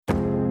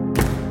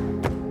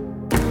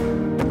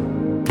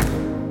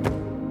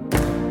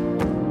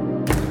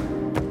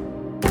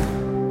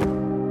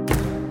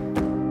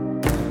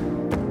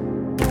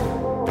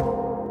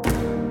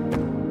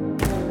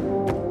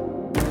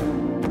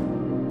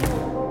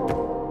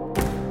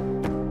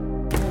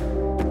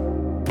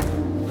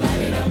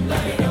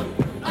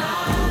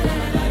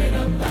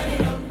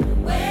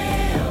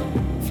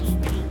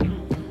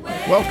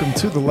Welcome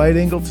to The Light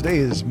Angle. Today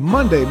is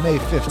Monday, May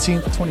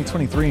 15th,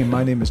 2023, and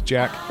my name is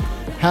Jack.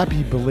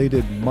 Happy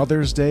belated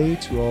Mother's Day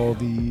to all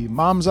the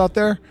moms out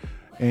there.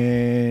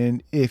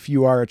 And if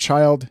you are a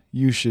child,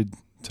 you should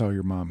tell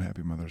your mom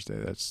Happy Mother's Day.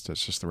 That's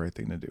just the right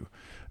thing to do.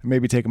 And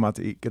maybe take them out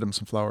to eat, get them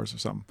some flowers or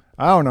something.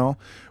 I don't know.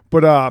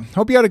 But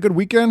hope you had a good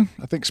weekend.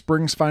 I think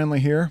spring's finally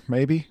here,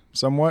 maybe,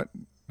 somewhat,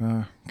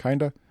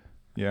 kind of.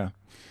 Yeah.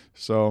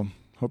 So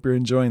hope you're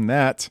enjoying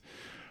that.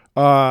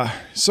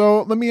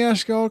 So let me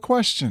ask y'all a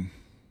question.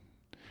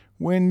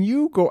 When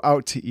you go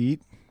out to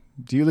eat,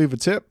 do you leave a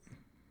tip?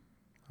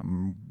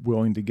 I'm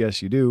willing to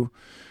guess you do.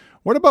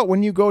 What about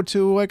when you go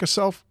to like a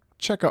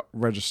self-checkout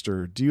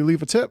register? Do you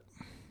leave a tip?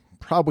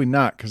 Probably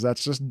not, because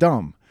that's just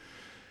dumb.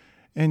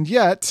 And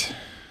yet,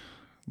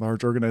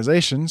 large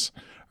organizations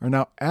are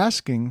now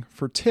asking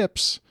for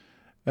tips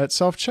at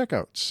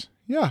self-checkouts.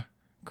 Yeah,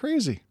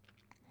 crazy.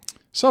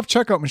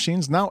 Self-checkout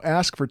machines now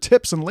ask for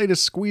tips and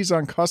latest squeeze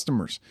on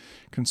customers.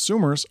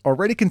 Consumers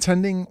already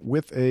contending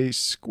with a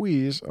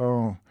squeeze.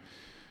 Oh,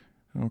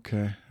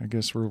 okay. I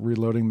guess we're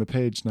reloading the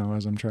page now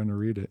as I'm trying to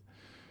read it.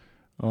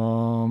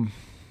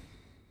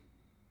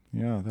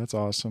 Yeah, that's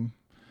awesome.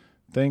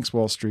 Thanks,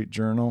 Wall Street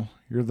Journal.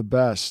 You're the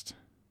best.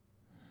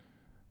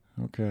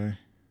 Okay.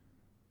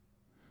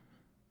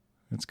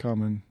 It's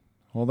coming.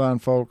 Hold on,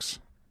 folks.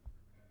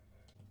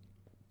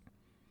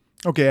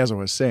 Okay, as I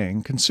was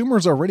saying,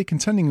 consumers already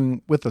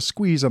contending with a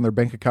squeeze on their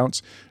bank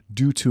accounts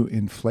due to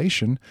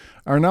inflation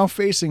are now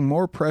facing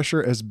more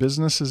pressure as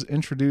businesses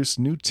introduce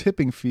new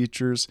tipping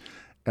features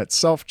at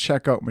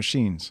self-checkout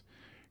machines.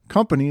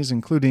 Companies,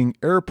 including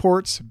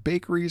airports,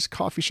 bakeries,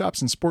 coffee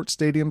shops, and sports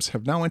stadiums,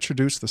 have now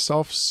introduced the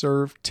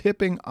self-serve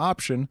tipping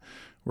option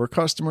where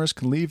customers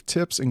can leave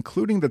tips,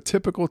 including the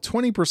typical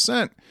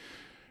 20%,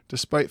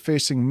 despite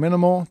facing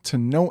minimal to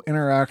no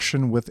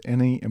interaction with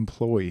any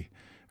employee.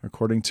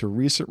 According to a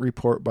recent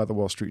report by the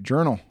Wall Street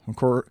Journal,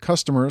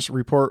 customers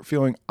report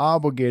feeling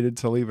obligated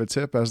to leave a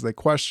tip as they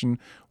question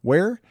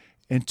where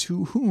and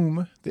to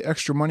whom the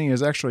extra money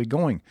is actually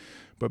going.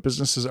 But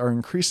businesses are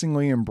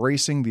increasingly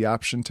embracing the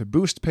option to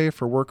boost pay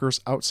for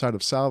workers outside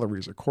of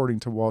salaries, according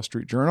to Wall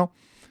Street Journal.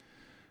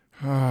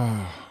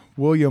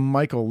 William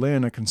Michael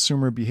Lynn, a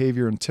consumer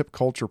behavior and tip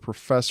culture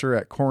professor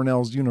at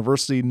Cornell's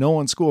University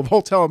Nolan School of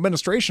Hotel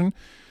Administration,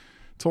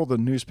 told the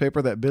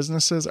newspaper that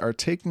businesses are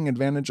taking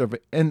advantage of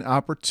an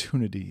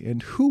opportunity,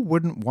 and who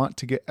wouldn't want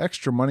to get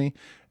extra money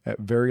at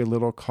very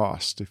little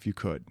cost if you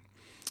could.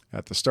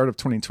 At the start of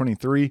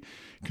 2023,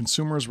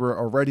 consumers were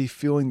already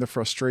feeling the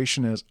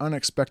frustration as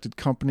unexpected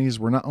companies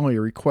were not only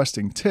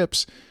requesting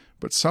tips,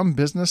 but some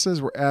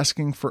businesses were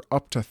asking for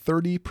up to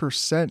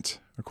 30%,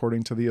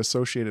 according to the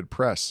Associated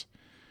Press.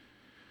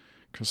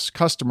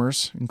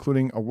 Customers,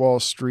 including a Wall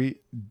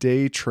Street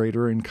day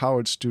trader and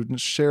college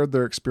students, shared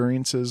their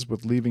experiences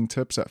with leaving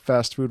tips at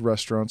fast food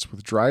restaurants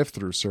with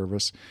drive-through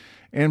service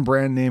and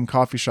brand name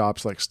coffee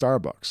shops like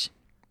Starbucks.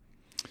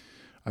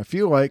 I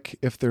feel like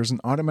if there's an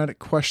automatic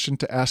question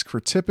to ask for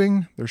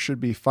tipping, there should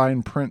be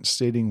fine print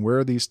stating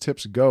where these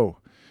tips go,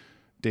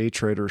 day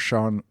trader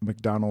Sean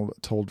McDonald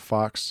told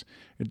Fox.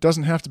 It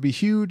doesn't have to be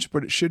huge,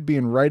 but it should be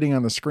in writing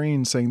on the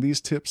screen saying these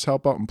tips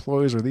help out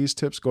employees or these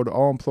tips go to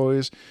all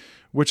employees,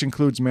 which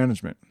includes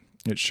management.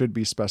 It should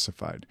be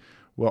specified.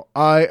 Well,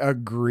 I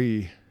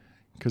agree,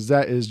 because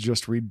that is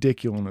just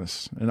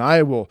ridiculous. And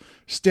I will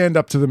stand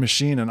up to the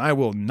machine and I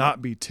will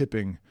not be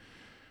tipping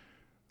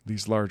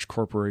these large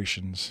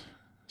corporations.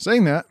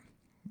 Saying that,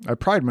 I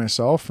pride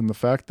myself in the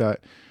fact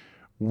that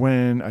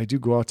when I do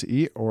go out to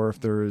eat, or if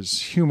there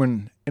is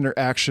human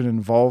interaction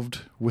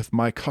involved with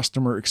my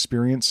customer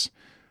experience,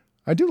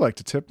 I do like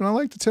to tip, and I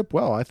like to tip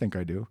well. I think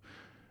I do.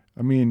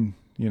 I mean,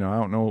 I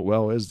don't know what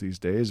well is these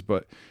days,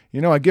 but,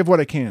 I give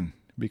what I can,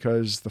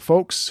 because the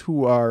folks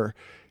who are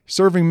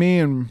serving me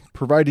and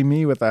providing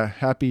me with a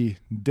happy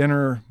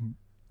dinner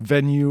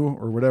venue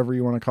or whatever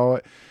you want to call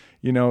it,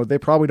 they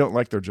probably don't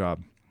like their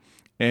job.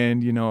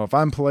 And, if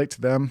I'm polite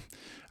to them,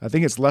 I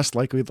think it's less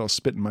likely they'll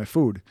spit in my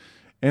food.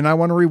 And I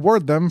want to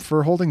reward them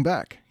for holding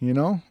back,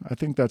 I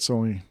think that's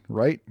only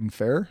right and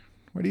fair.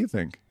 What do you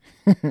think?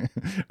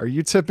 Are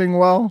you tipping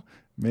well?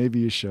 Maybe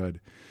you should.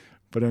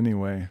 But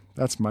anyway,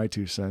 that's my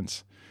 2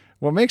 cents.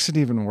 What makes it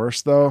even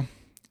worse, though,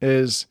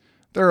 is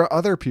there are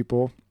other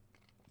people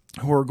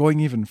who are going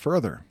even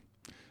further.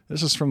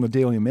 This is from the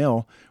Daily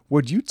Mail.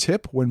 Would you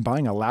tip when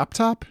buying a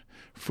laptop?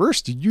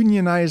 First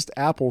unionized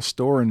Apple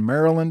store in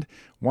Maryland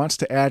wants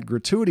to add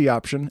gratuity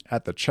option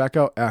at the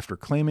checkout after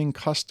claiming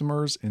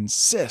customers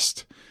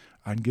insist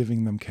on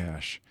giving them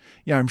cash.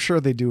 Yeah, I'm sure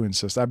they do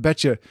insist. I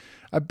bet you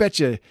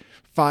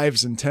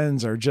 5s and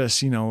 10s are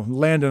just,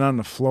 landing on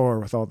the floor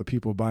with all the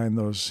people buying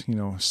those,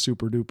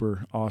 super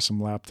duper awesome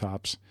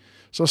laptops.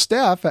 So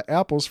staff at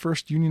Apple's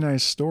first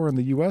unionized store in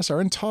the U.S. are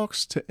in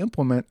talks to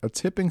implement a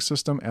tipping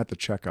system at the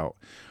checkout.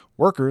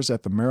 Workers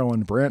at the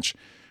Maryland branch,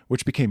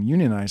 which became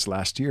unionized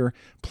last year,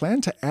 plan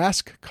to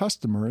ask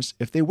customers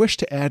if they wish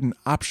to add an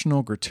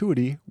optional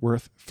gratuity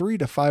worth 3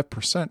 to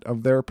 5%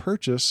 of their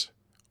purchase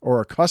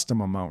or a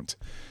custom amount.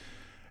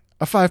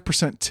 A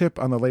 5% tip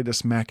on the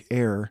latest Mac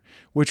Air,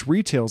 which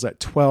retails at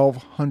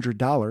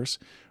 $1,200,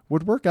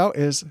 would work out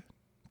as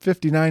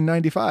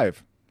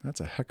 $59.95. That's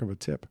a heck of a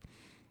tip.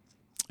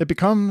 It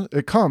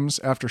comes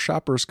after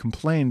shoppers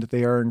complained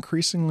they are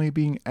increasingly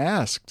being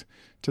asked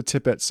to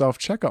tip at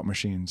self-checkout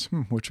machines,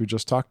 which we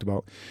just talked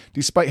about,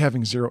 despite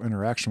having zero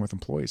interaction with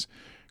employees.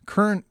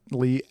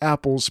 Currently,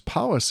 Apple's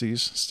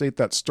policies state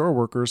that store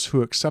workers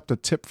who accept a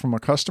tip from a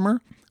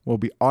customer will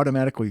be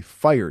automatically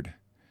fired,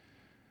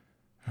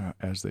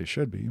 as they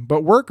should be.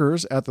 But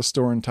workers at the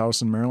store in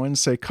Towson, Maryland,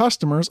 say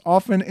customers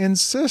often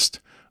insist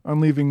on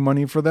leaving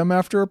money for them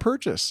after a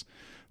purchase.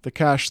 The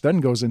cash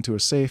then goes into a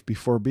safe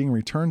before being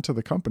returned to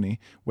the company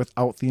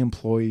without the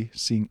employee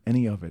seeing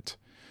any of it.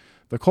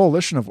 The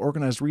Coalition of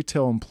Organized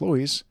Retail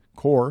Employees,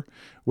 CORE,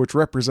 which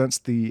represents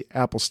the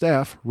Apple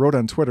staff, wrote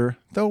on Twitter,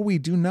 "Though we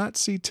do not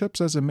see tips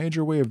as a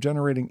major way of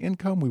generating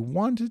income, we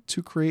wanted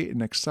to create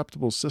an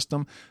acceptable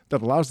system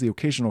that allows the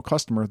occasional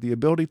customer the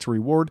ability to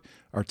reward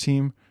our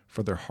team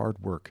for their hard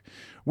work.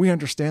 We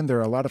understand there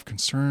are a lot of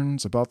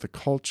concerns about the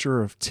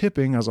culture of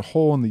tipping as a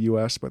whole in the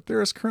U.S., but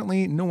there is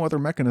currently no other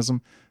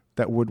mechanism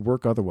that would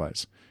work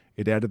otherwise."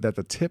 It added that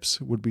the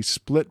tips would be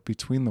split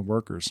between the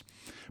workers.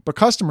 But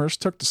customers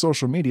took to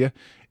social media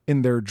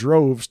in their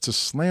droves to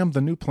slam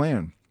the new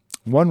plan.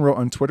 One wrote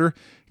on Twitter,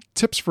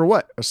 "Tips for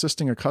what?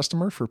 Assisting a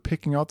customer for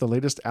picking out the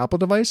latest Apple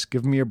device?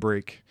 Give me a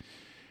break."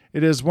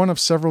 It is one of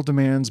several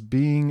demands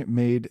being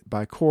made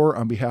by CORE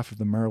on behalf of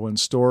the Maryland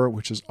store,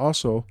 which is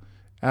also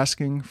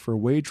asking for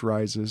wage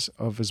rises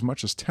of as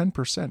much as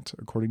 10%,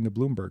 according to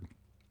Bloomberg.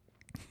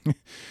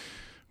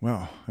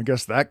 Well, I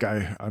guess that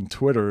guy on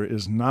Twitter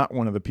is not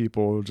one of the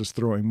people just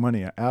throwing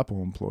money at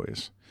Apple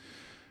employees.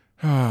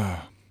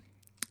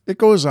 It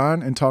goes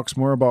on and talks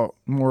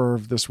more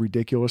of this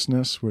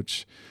ridiculousness,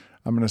 which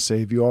I'm going to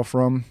save you all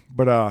from.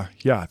 But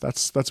yeah,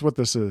 that's what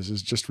this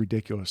is just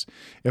ridiculous.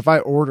 If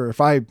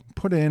I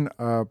put in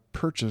a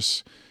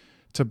purchase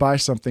to buy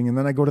something and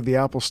then I go to the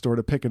Apple store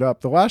to pick it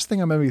up, the last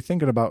thing I'm going to be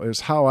thinking about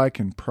is how I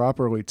can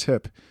properly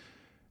tip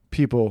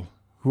people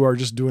who are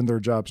just doing their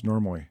jobs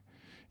normally.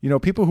 You know,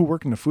 people who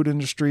work in the food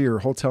industry or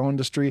hotel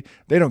industry,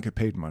 they don't get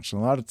paid much.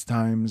 And a lot of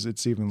times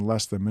it's even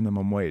less than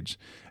minimum wage.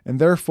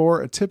 And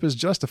therefore, a tip is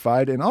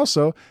justified. And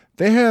also,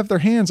 they have their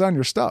hands on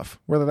your stuff,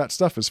 whether that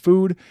stuff is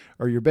food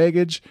or your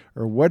baggage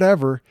or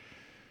whatever.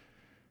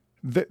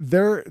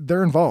 They're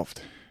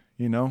involved.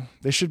 You know,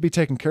 they should be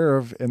taken care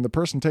of. And the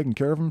person taking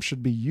care of them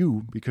should be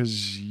you,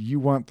 because you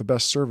want the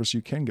best service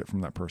you can get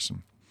from that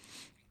person.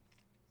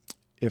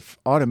 If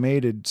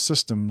automated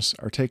systems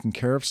are taking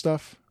care of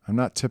stuff, I'm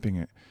not tipping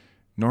it.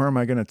 Nor am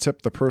I going to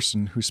tip the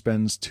person who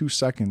spends 2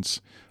 seconds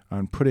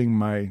on putting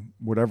my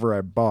whatever I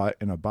bought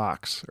in a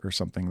box or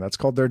something. That's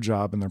called their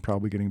job, and they're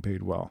probably getting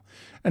paid well.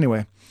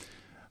 Anyway,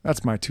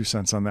 that's my 2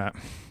 cents on that.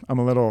 I'm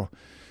a little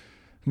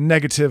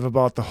negative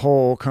about the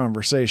whole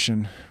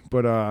conversation,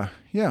 but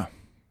yeah,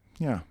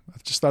 I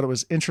just thought it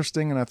was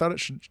interesting, and I thought I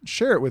should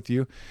share it with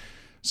you.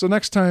 So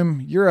next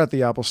time you're at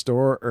the Apple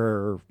store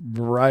or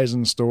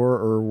Verizon store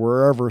or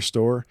wherever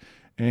store,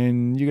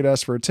 and you get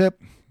asked for a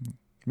tip,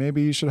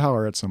 maybe you should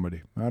holler at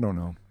somebody. I don't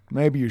know.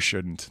 Maybe you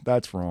shouldn't.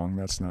 That's wrong.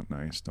 That's not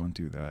nice. Don't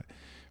do that.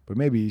 But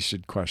maybe you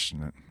should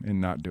question it and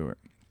not do it.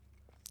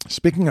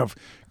 Speaking of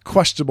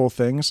questionable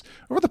things,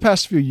 over the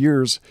past few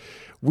years,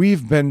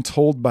 we've been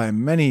told by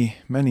many,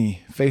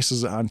 many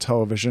faces on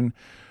television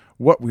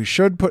what we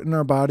should put in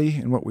our body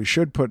and what we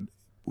shouldn't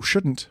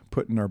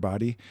put in our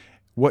body,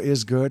 what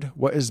is good,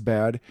 what is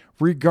bad,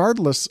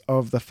 regardless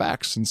of the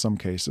facts in some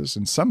cases.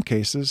 In some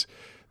cases,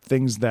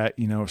 things that,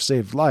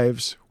 saved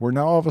lives were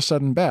now all of a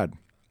sudden bad.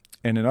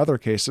 And in other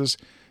cases,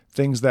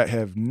 things that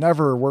have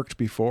never worked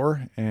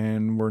before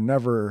and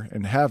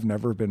have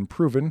never been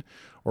proven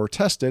or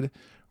tested,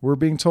 we're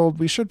being told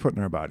we should put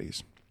in our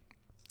bodies.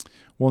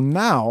 Well,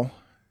 now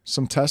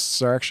some tests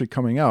are actually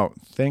coming out.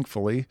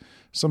 Thankfully,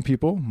 some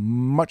people,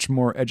 much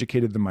more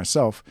educated than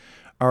myself,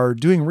 are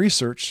doing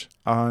research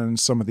on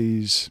some of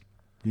these,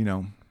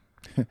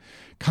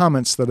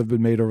 comments that have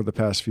been made over the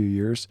past few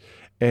years.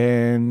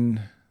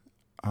 And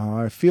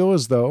I feel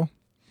as though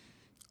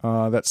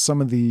that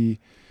some of the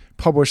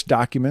published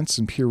documents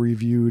and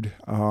peer-reviewed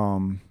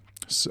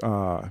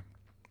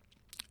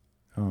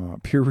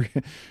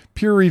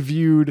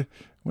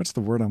what's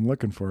the word I'm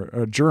looking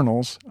for?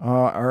 Journals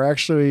are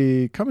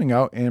actually coming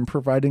out and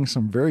providing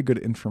some very good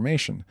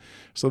information.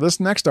 So this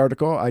next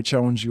article, I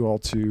challenge you all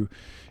to,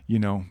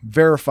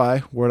 verify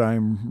what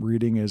I'm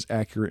reading is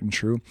accurate and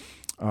true.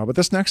 But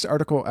this next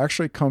article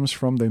actually comes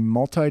from the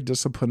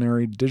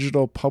Multidisciplinary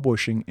Digital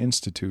Publishing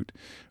Institute,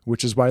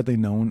 which is widely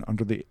known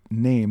under the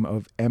name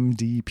of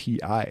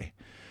MDPI.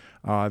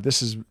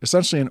 This is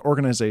essentially an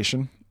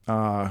organization.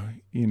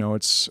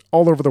 It's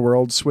all over the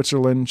world: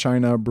 Switzerland,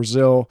 China,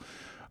 Brazil,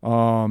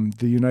 the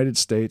United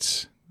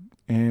States.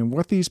 And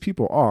what these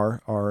people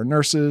are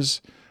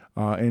nurses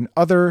and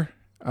other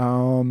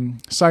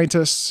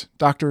scientists,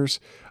 doctors,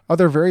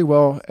 other very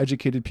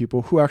well-educated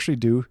people who actually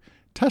do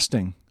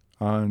testing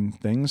on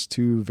things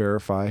to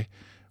verify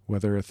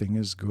whether a thing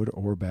is good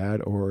or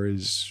bad or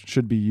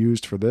should be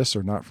used for this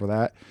or not for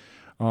that.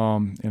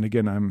 And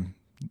again, I'm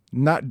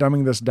not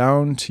dumbing this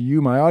down to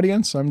you, my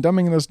audience. I'm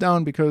dumbing this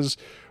down because,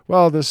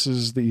 well, this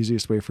is the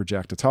easiest way for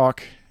Jack to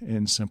talk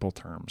in simple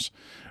terms.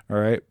 All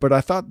right. But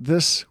I thought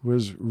this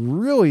was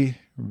really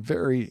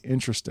very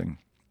interesting.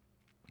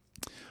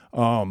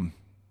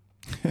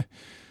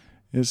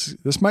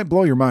 This might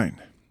blow your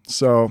mind.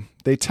 So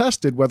they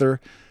tested whether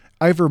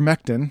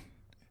ivermectin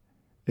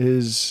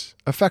is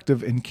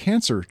effective in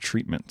cancer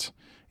treatment.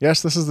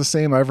 Yes, this is the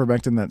same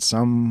ivermectin that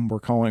some were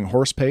calling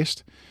horse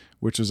paste,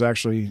 which is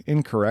actually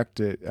incorrect.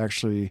 It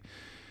actually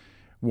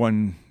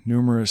won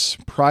numerous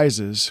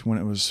prizes when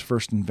it was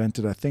first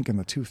invented, I think in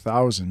the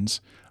 2000s,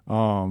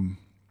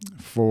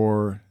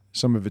 for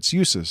some of its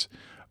uses.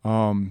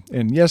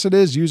 And yes, it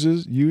is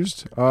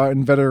used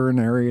in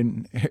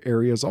veterinarian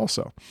areas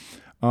also.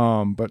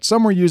 But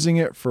some were using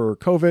it for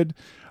COVID.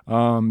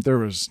 There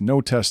was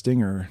no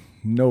testing or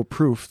no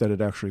proof that it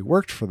actually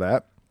worked for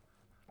that.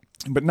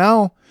 But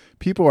now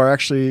people are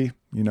actually,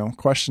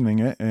 questioning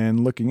it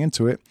and looking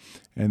into it.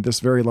 And this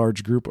very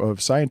large group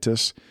of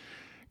scientists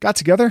got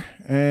together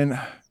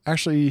and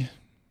actually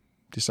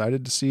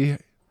decided to see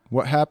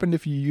what happened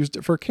if you used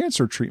it for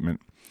cancer treatment.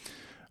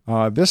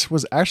 This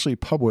was actually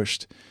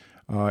published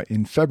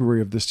in February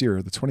of this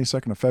year, the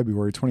 22nd of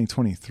February,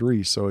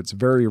 2023. So it's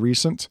very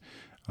recent,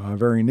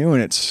 very new,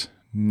 and it's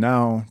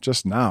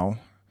just now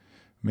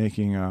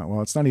making,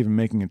 it's not even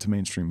making it to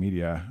mainstream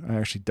media. I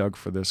actually dug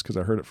for this because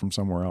I heard it from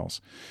somewhere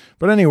else.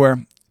 But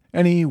anyway,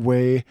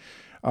 we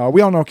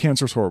all know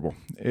cancer is horrible.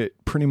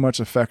 It pretty much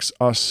affects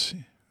us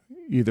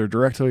either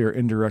directly or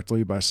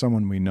indirectly by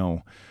someone we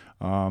know.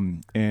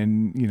 And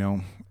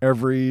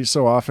every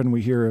so often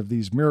we hear of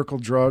these miracle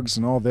drugs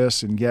and all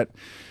this, and yet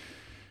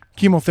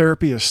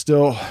chemotherapy is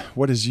still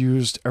what is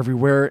used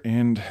everywhere.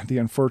 And the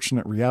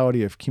unfortunate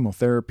reality of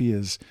chemotherapy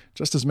is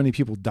just as many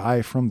people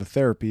die from the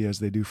therapy as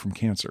they do from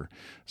cancer.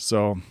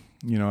 So,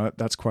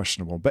 that's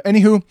questionable. But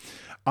anywho,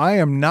 I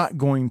am not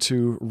going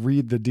to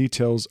read the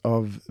details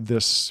of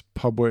this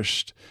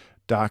published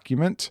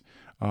document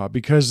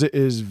because it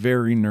is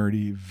very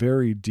nerdy,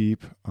 very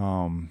deep.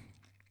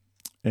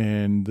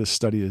 And this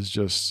study is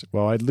just,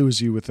 I'd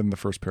lose you within the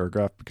first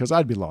paragraph because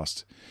I'd be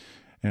lost.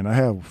 And I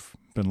have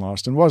been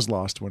lost and was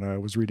lost when I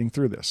was reading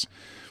through this.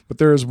 But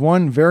there is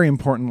one very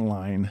important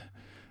line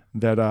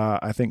that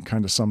I think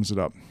kind of sums it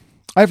up.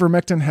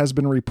 Ivermectin has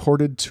been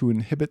reported to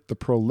inhibit the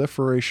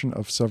proliferation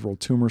of several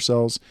tumor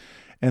cells,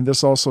 and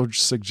this also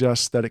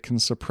suggests that it can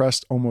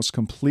suppress almost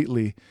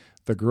completely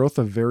the growth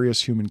of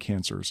various human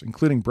cancers,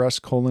 including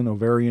breast, colon,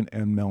 ovarian,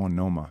 and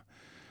melanoma.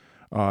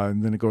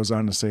 And then it goes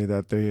on to say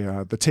that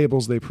the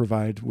tables they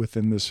provide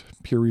within this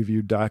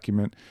peer-reviewed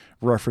document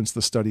reference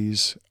the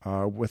studies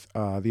with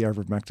the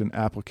ivermectin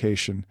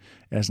application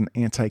as an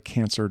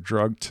anti-cancer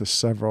drug to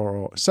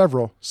several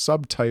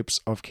subtypes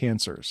of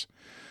cancers.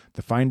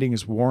 The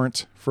findings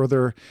warrant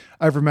further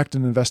ivermectin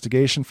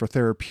investigation for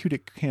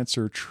therapeutic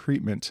cancer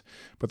treatment,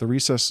 but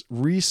the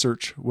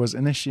research was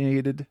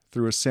initiated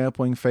through a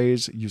sampling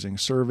phase using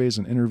surveys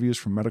and interviews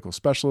from medical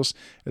specialists,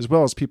 as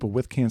well as people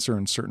with cancer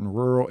in certain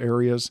rural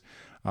areas.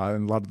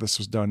 And a lot of this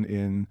was done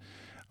in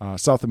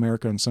South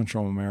America and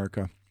Central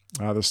America.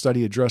 The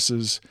study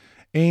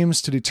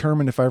aims to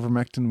determine if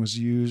ivermectin was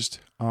used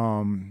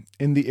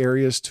in the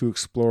areas to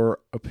explore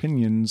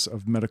opinions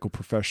of medical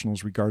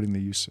professionals regarding the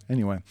use.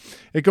 Anyway,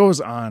 it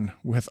goes on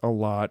with a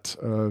lot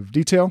of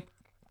detail.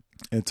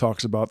 It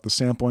talks about the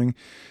sampling,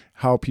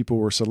 how people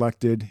were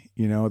selected,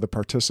 the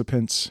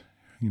participants,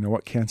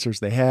 what cancers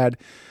they had.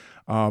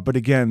 But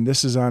again,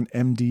 this is on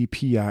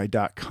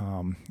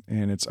mdpi.com,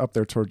 and it's up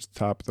there towards the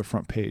top of the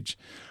front page.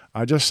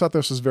 I just thought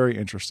this was very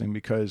interesting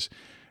because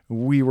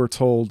we were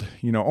told,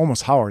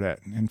 almost hollered at.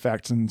 In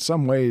fact, in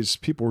some ways,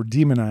 people were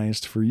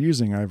demonized for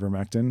using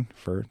ivermectin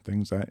for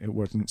things that it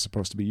wasn't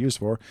supposed to be used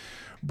for,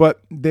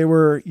 but they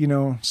were,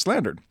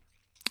 slandered.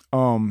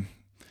 And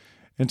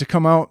to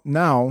come out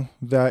now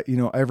that,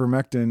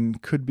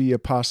 ivermectin could be a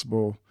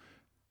possible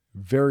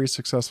very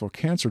successful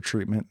cancer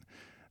treatment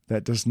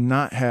that does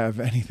not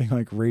have anything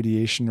like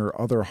radiation or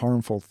other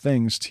harmful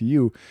things to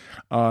you,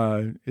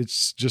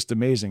 it's just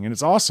amazing. And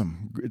it's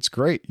awesome. It's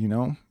great.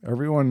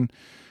 Everyone,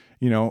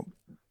 to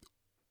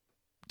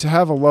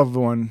have a loved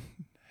one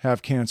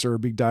have cancer or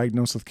be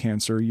diagnosed with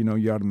cancer,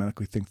 you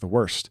automatically think the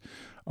worst.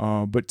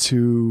 But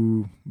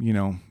to,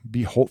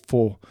 be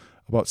hopeful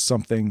about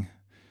something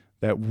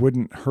that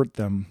wouldn't hurt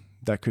them,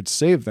 that could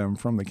save them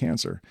from the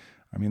cancer,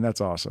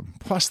 that's awesome.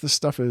 Plus, this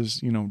stuff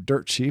is,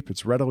 dirt cheap.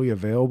 It's readily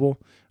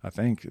available. I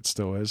think it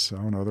still is. I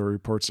don't know, there were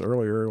reports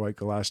earlier,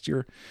 like last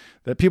year,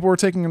 that people were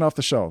taking it off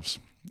the shelves.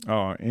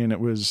 And that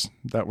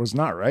was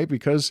not right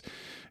because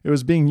it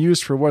was being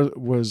used for what it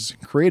was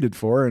created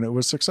for, and it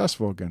was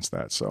successful against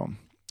that. So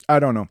I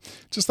don't know.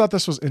 Just thought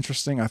this was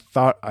interesting. I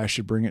thought I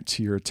should bring it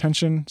to your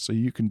attention so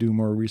you can do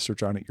more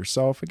research on it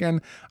yourself.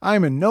 Again,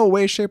 I'm in no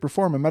way, shape, or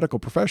form a medical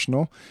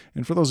professional.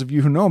 And for those of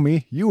you who know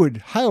me, you would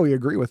highly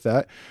agree with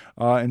that.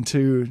 And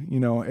to,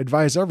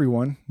 advise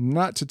everyone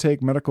not to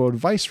take medical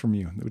advice from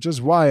you, which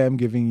is why I'm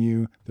giving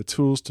you the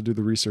tools to do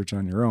the research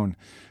on your own.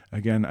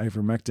 Again,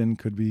 ivermectin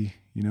could be,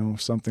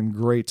 something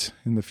great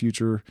in the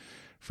future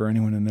for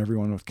anyone and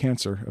everyone with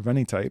cancer of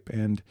any type.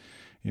 And,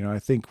 I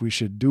think we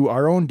should do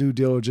our own due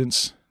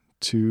diligence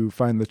to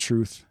find the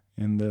truth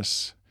in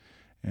this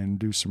and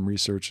do some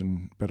research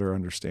and better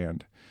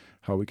understand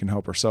how we can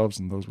help ourselves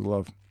and those we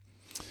love.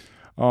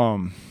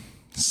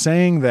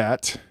 Saying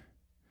that,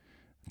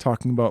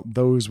 talking about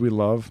those we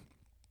love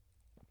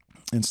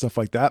and stuff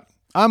like that,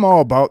 I'm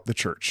all about the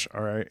church,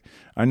 all right?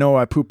 I know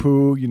I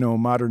poo-poo,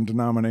 modern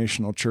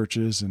denominational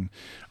churches, and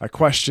I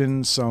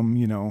question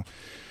some,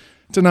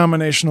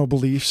 denominational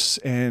beliefs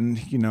and,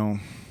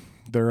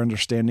 their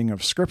understanding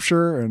of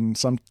Scripture, and in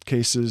some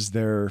cases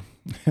their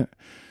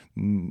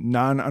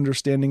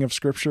non-understanding of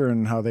Scripture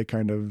and how they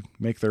kind of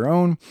make their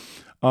own.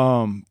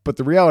 But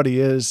the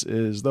reality is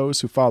those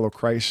who follow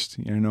Christ,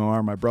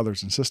 are my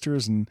brothers and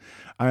sisters, and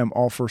I am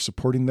all for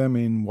supporting them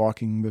in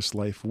walking this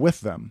life with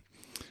them.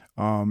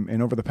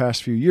 And over the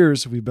past few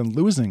years, we've been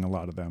losing a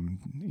lot of them,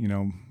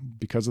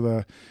 because of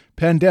the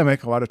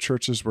pandemic. A lot of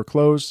churches were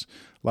closed,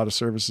 a lot of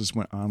services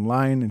went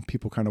online, and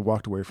people kind of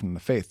walked away from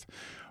the faith.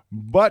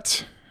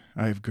 But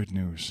I have good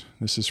news.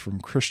 This is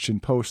from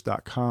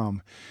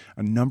ChristianPost.com.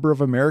 A number of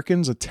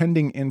Americans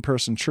attending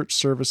in-person church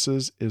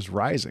services is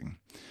rising.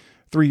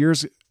 3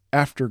 years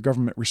after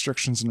government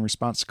restrictions in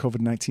response to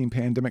COVID-19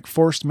 pandemic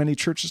forced many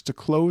churches to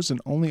close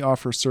and only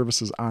offer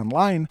services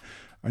online,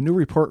 a new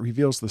report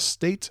reveals the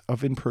state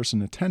of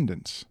in-person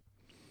attendance.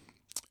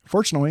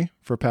 Fortunately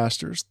for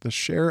pastors, the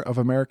share of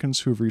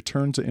Americans who've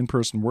returned to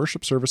in-person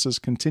worship services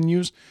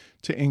continues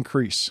to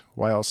increase,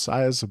 while a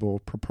sizable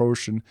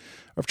proportion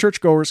of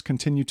churchgoers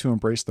continue to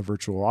embrace the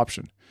virtual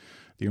option.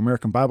 The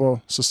American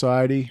Bible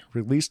Society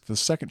released the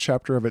second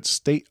chapter of its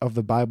State of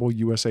the Bible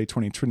USA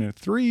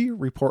 2023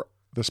 report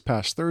this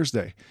past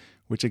Thursday,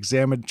 which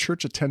examined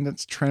church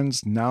attendance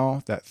trends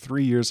now that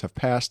 3 years have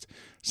passed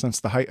since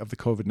the height of the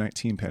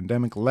COVID-19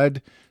 pandemic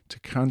led to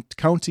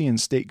county and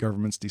state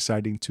governments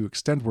deciding to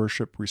extend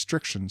worship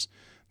restrictions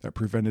that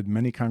prevented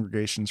many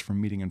congregations from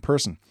meeting in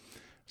person,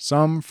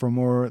 some for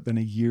more than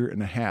a year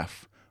and a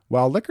half,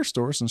 while liquor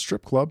stores and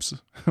strip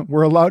clubs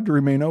were allowed to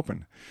remain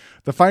open.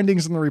 The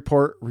findings in the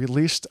report,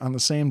 released on the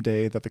same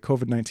day that the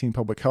COVID-19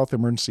 public health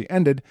emergency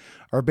ended,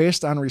 are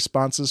based on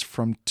responses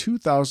from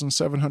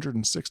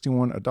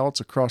 2,761 adults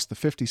across the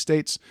 50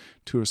 states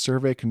to a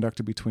survey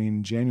conducted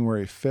between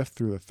January 5th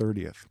through the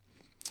 30th.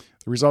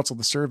 The results of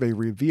the survey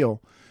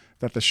reveal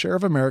that the share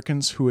of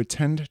Americans who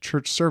attend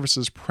church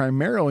services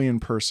primarily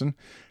in person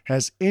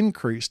has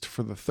increased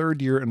for the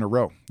third year in a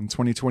row. In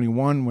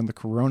 2021, when the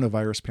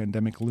coronavirus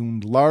pandemic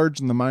loomed large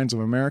in the minds of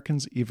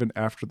Americans, even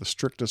after the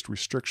strictest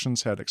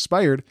restrictions had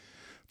expired,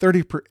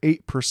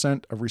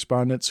 38% of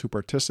respondents who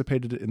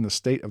participated in the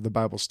State of the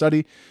Bible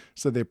study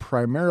said they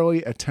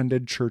primarily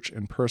attended church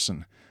in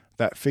person.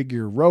 That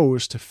figure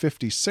rose to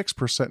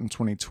 56% in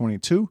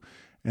 2022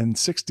 and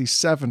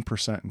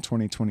 67% in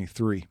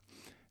 2023.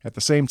 At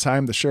the same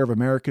time, the share of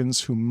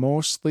Americans who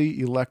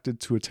mostly elected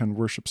to attend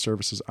worship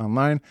services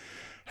online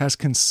has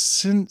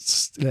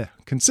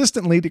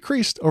consistently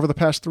decreased over the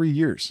past 3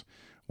 years.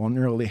 While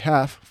nearly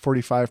half,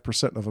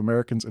 45% of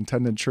Americans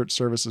attended church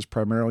services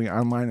primarily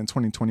online in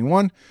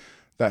 2021,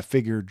 that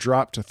figure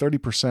dropped to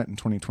 30% in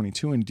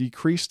 2022 and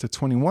decreased to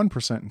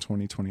 21% in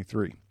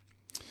 2023.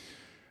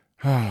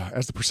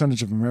 As the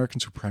percentage of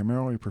Americans who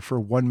primarily prefer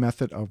one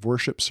method of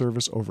worship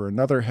service over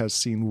another has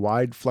seen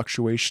wide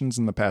fluctuations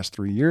in the past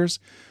 3 years,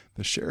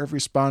 the share of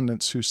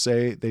respondents who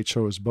say they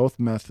chose both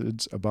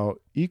methods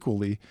about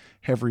equally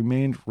have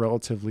remained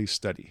relatively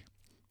steady.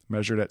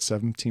 Measured at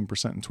 17% in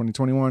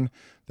 2021,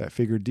 that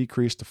figure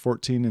decreased to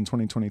 14% in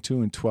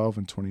 2022 and 12%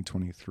 in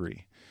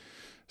 2023.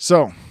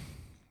 So,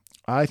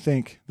 I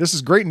think this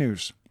is great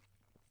news.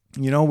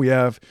 We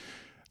have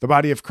the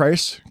body of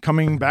Christ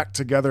coming back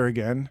together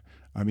again.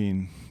 I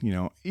mean,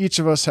 each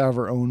of us have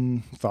our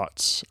own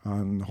thoughts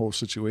on the whole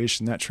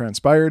situation that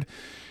transpired,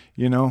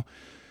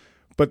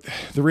 but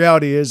the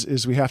reality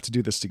is we have to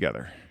do this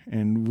together,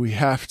 and we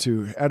have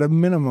to, at a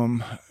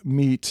minimum,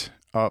 meet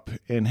up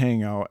and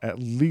hang out at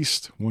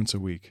least once a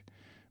week.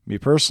 Me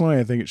personally,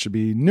 I think it should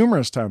be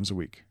numerous times a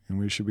week, and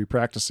we should be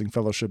practicing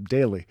fellowship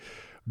daily,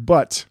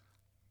 but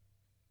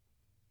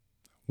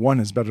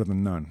one is better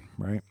than none,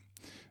 right?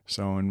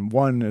 So, and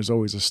one is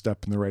always a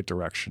step in the right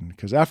direction,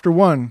 because after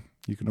one,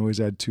 you can always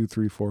add 2,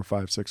 3, 4,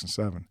 5, 6, and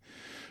 7.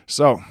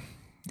 So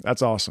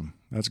that's awesome.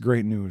 That's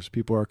great news.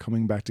 People are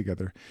coming back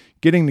together,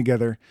 getting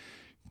together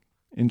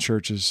in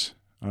churches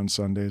on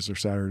Sundays or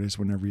Saturdays,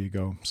 whenever you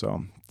go.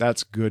 So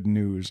that's good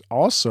news.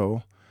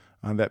 Also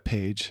on that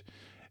page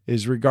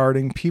is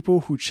regarding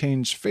people who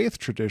change faith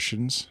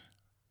traditions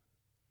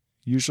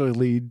usually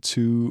lead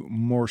to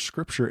more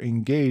scripture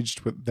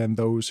engaged with than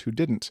those who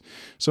didn't.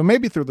 So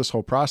maybe through this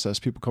whole process,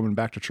 people coming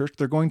back to church,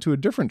 they're going to a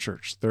different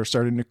church. They're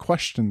starting to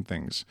question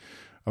things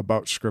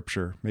about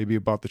scripture, maybe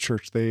about the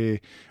church they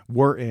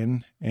were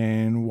in,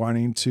 and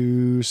wanting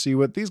to see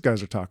what these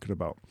guys are talking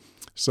about.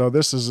 So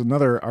this is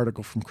another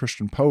article from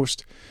Christian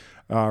Post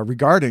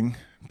regarding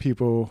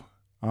people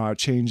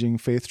changing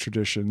faith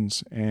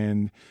traditions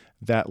and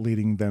that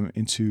leading them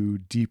into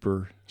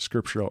deeper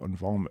scriptural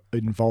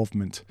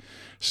involvement.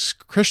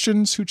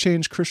 Christians who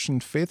change Christian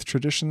faith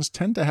traditions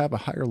tend to have a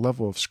higher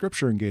level of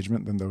scripture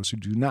engagement than those who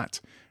do not,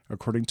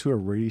 according to a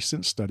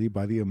recent study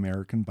by the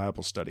American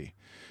Bible Study.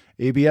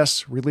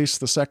 ABS released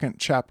the second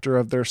chapter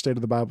of their State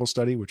of the Bible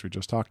study, which we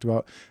just talked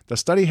about. The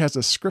study has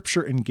a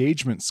scripture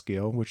engagement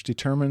scale, which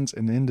determines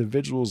an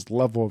individual's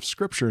level of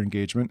scripture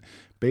engagement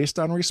based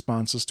on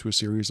responses to a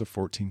series of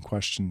 14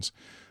 questions.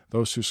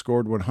 Those who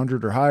scored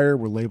 100 or higher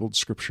were labeled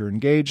scripture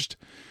engaged,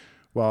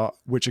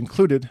 which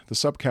included the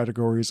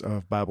subcategories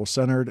of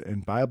Bible-centered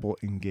and Bible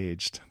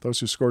engaged. Those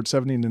who scored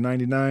 70 to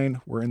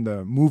 99 were in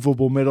the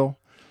movable middle,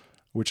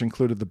 which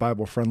included the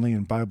Bible-friendly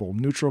and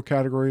Bible-neutral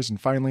categories. And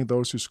finally,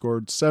 those who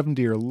scored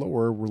 70 or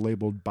lower were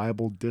labeled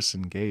Bible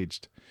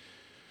disengaged.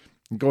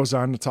 It goes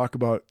on to talk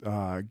about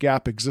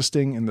gap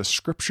existing in the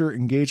scripture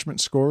engagement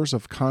scores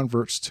of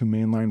converts to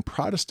mainline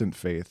Protestant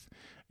faith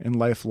and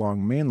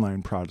lifelong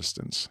mainline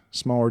Protestants.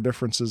 Smaller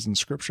differences in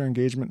scripture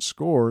engagement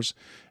scores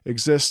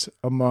exist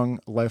among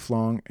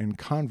lifelong and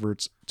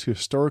converts to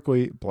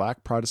historically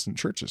Black Protestant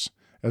churches,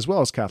 as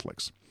well as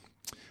Catholics.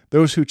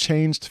 Those who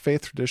changed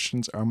faith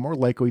traditions are more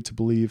likely to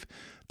believe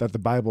that the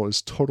Bible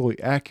is totally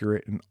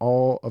accurate in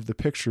all of the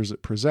pictures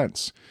it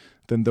presents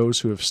than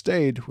those who have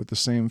stayed with the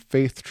same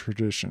faith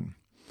tradition.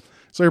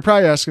 So you're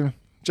probably asking,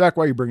 Jack,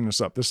 why are you bringing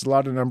this up? This is a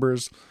lot of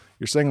numbers.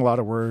 You're saying a lot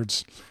of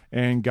words,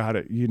 and got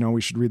it.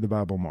 We should read the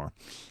Bible more.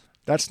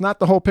 That's not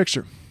the whole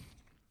picture.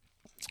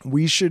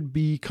 We should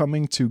be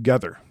coming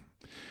together.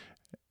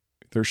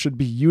 There should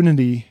be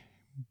unity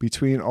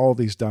between all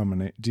these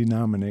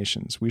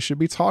denominations. We should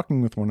be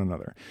talking with one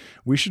another.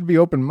 We should be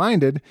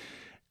open-minded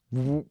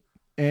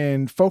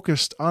and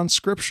focused on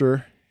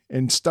Scripture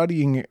and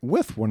studying it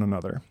with one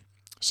another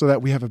so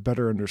that we have a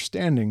better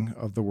understanding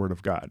of the Word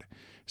of God.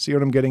 See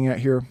what I'm getting at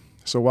here?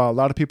 So while a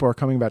lot of people are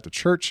coming back to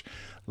church,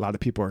 a lot of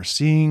people are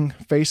seeing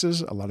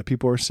faces, a lot of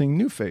people are seeing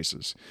new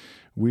faces.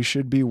 We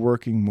should be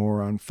working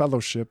more on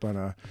fellowship on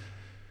a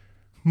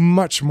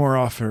much more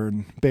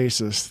often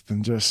basis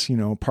than just,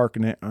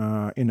 parking it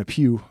in a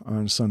pew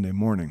on Sunday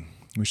morning.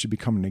 We should be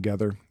coming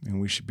together and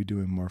we should be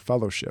doing more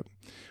fellowship.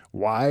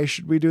 Why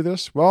should we do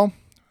this? Well,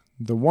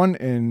 the one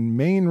and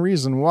main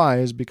reason why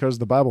is because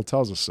the Bible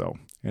tells us so.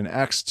 In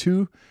Acts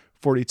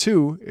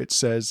 2:42, it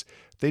says,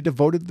 "They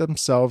devoted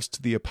themselves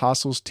to the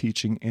apostles'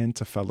 teaching and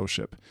to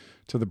fellowship,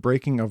 to the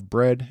breaking of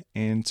bread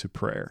and to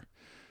prayer."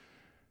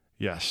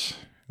 Yes,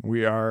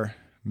 we are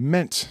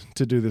meant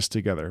to do this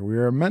together. We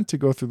are meant to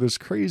go through this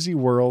crazy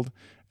world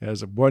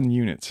as one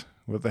unit,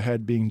 with the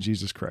head being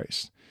Jesus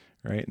Christ,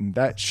 right? And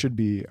that should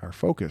be our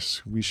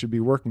focus. We should be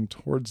working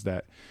towards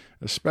that,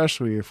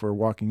 especially if we're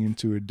walking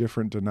into a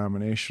different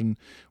denomination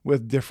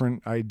with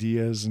different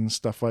ideas and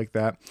stuff like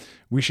that.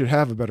 We should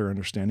have a better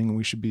understanding, and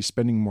we should be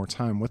spending more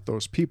time with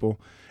those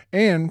people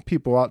and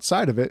people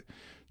outside of it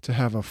to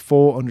have a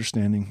full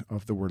understanding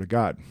of the Word of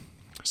God.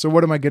 So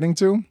what am I getting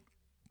to?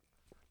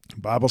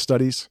 Bible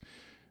studies,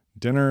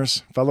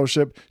 dinners,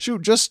 fellowship.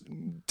 Just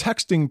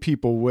texting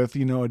people with,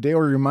 a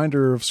daily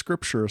reminder of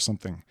Scripture or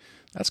something.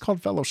 That's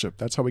called fellowship.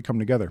 That's how we come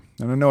together.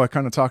 And I know I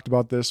kind of talked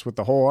about this with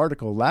the whole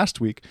article last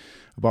week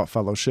about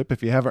fellowship.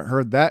 If you haven't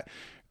heard that,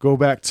 go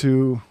back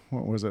to,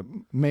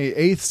 May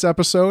 8th's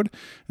episode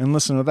and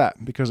listen to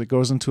that, because it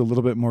goes into a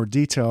little bit more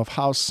detail of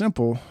how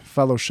simple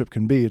fellowship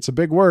can be. It's a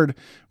big word,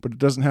 but it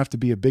doesn't have to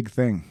be a big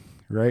thing,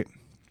 right?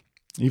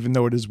 Even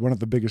though it is one of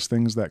the biggest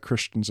things that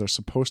Christians are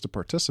supposed to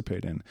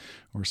participate in.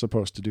 We're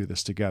supposed to do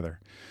this together.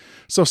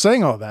 So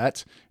saying all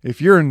that, if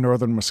you're in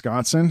northern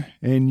Wisconsin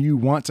and you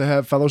want to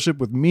have fellowship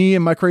with me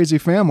and my crazy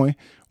family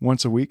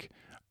once a week,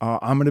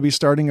 I'm going to be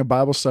starting a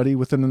Bible study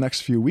within the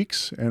next few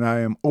weeks, and I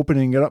am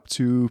opening it up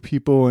to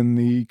people in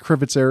the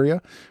Crivets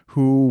area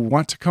who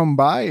want to come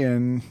by,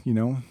 and,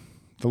 the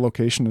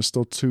location is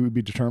still to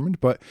be determined,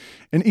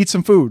 and eat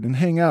some food and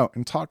hang out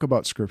and talk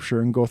about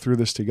Scripture and go through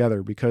this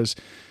together, because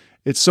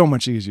it's so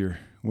much easier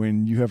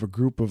when you have a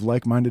group of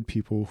like-minded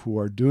people who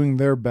are doing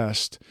their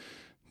best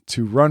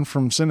to run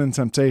from sin and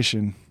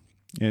temptation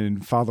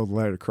and follow the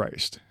light of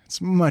Christ.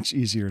 It's much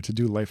easier to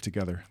do life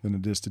together than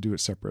it is to do it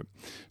separate.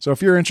 So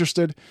if you're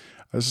interested,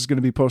 this is going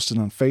to be posted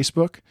on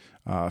Facebook.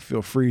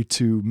 Feel free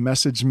to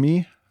message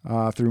me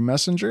through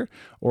Messenger,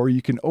 or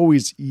you can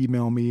always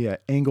email me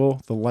at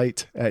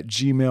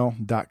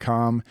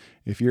anglethelight@gmail.com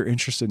if you're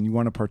interested and you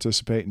want to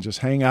participate and just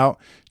hang out,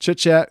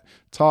 chit-chat,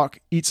 talk,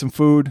 eat some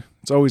food.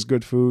 It's always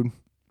good food,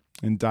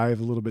 and dive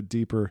a little bit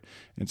deeper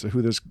into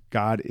who this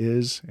God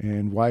is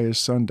and why his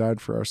Son died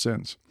for our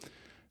sins.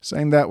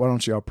 Saying that, why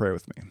don't you all pray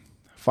with me?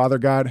 Father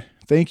God,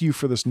 thank you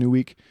for this new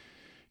week.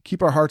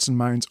 Keep our hearts and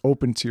minds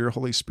open to your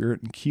Holy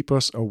Spirit and keep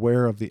us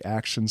aware of the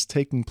actions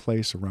taking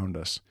place around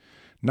us,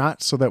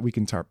 not so that we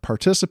can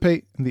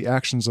participate in the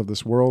actions of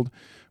this world,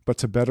 but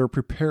to better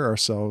prepare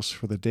ourselves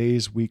for the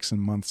days, weeks,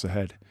 and months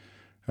ahead.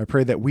 I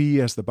pray that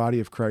we, as the body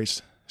of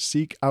Christ,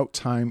 seek out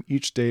time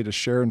each day to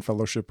share in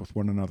fellowship with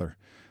one another,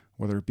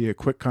 whether it be a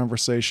quick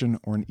conversation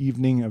or an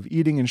evening of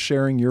eating and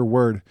sharing your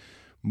word.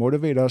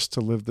 Motivate us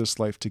to live this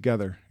life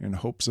together in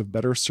hopes of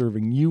better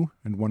serving you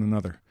and one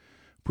another.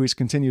 Please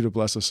continue to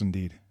bless us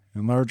indeed,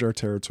 enlarge our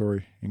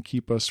territory, and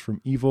keep us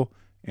from evil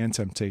and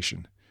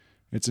temptation.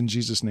 It's in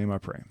Jesus' name I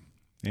pray.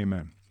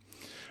 Amen.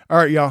 All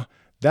right, y'all.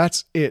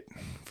 That's it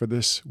for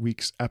this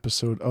week's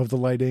episode of The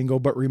Light Angle.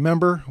 But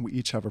remember, we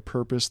each have a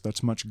purpose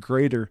that's much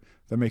greater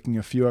than making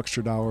a few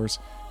extra dollars,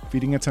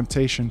 feeding a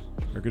temptation,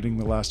 or getting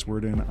the last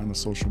word in on a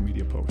social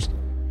media post.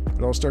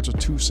 It all starts with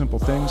two simple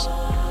things: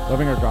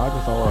 loving our God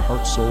with all our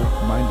heart, soul,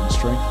 mind, and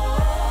strength,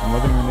 and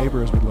loving our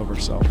neighbor as we love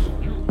ourselves.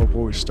 Hope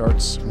always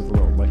starts with a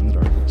little light in